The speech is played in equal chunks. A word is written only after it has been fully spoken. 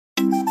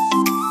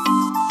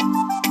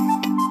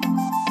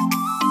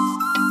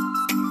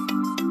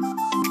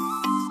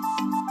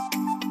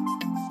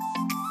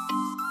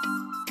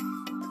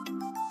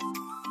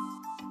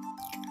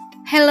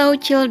Hello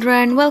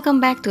children,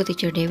 welcome back to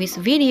Teacher Dewi's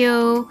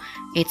video.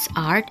 It's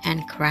art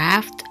and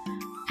craft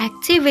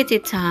activity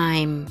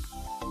time.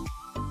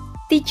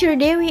 Teacher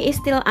Dewi is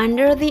still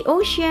under the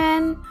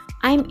ocean.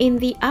 I'm in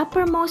the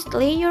uppermost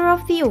layer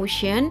of the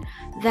ocean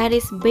that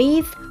is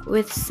bathed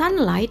with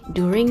sunlight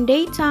during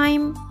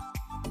daytime.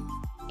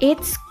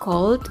 It's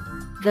called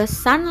the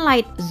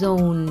sunlight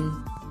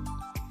zone.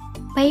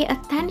 Pay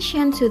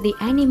attention to the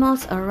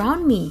animals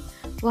around me.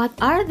 What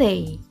are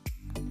they?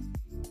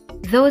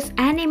 Those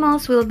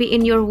animals will be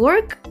in your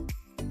work,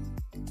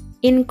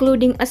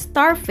 including a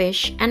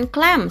starfish and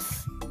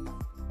clams.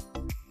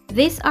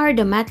 These are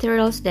the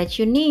materials that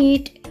you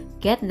need.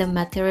 Get the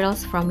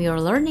materials from your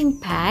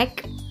learning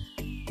pack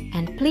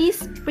and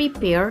please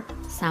prepare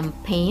some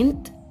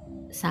paint,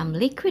 some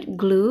liquid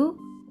glue,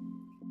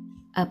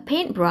 a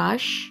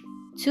paintbrush,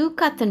 2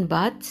 cotton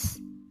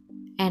buds,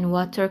 and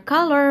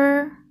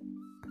watercolor.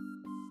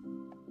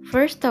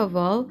 First of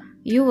all,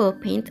 you will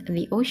paint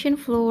the ocean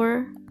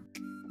floor.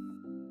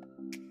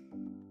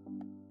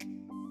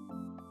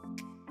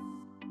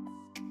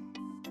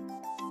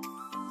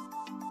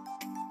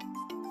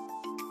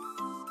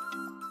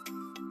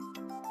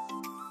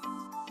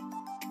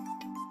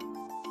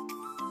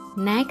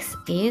 Next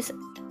is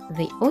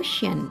the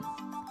ocean.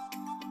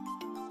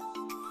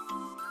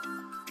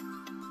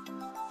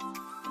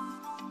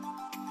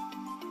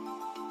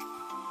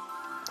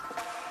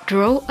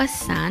 Draw a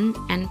sun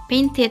and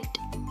paint it.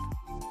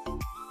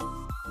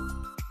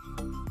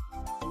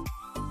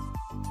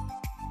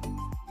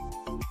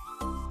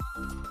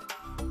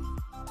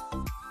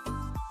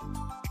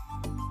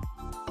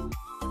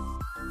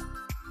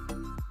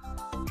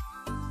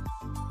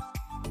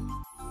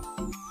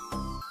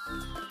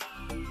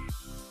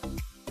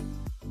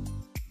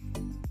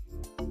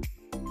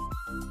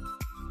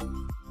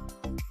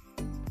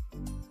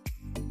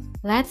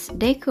 Let's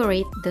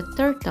decorate the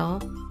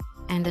turtle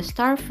and the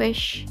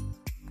starfish.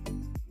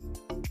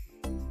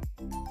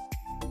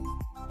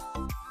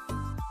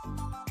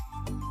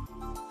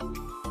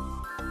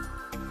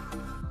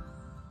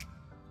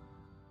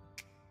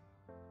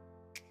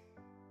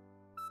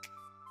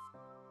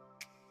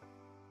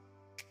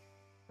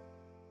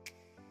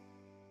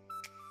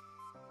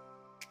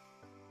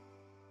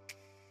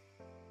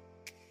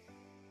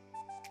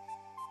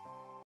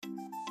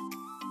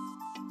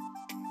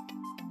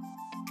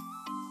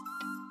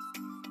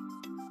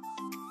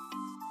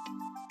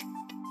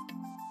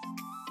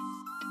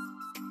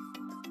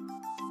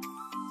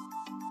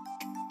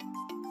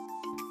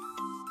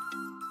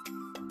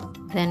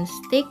 Then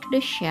stick the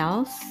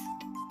shells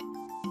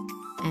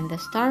and the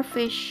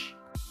starfish.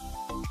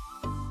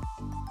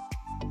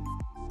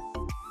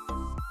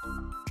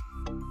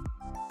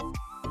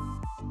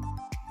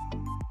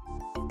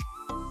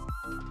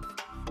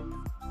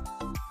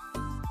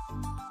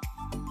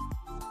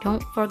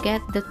 Don't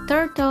forget the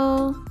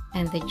turtle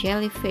and the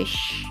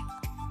jellyfish.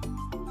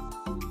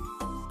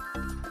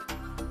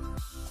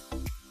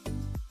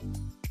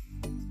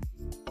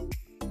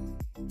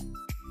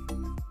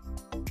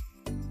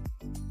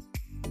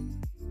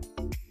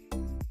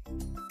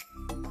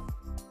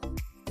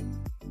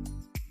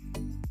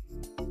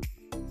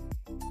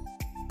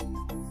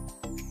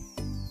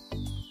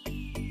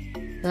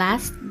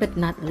 Last but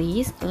not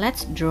least,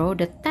 let's draw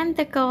the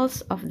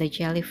tentacles of the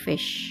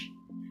jellyfish.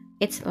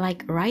 It's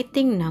like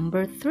writing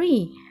number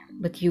 3,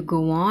 but you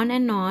go on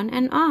and on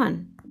and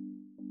on.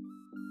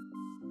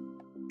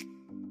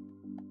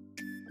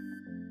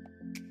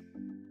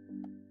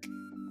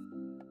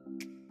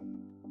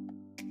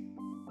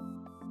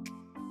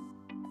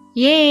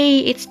 Yay,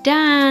 it's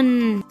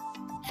done!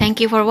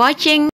 Thank you for watching.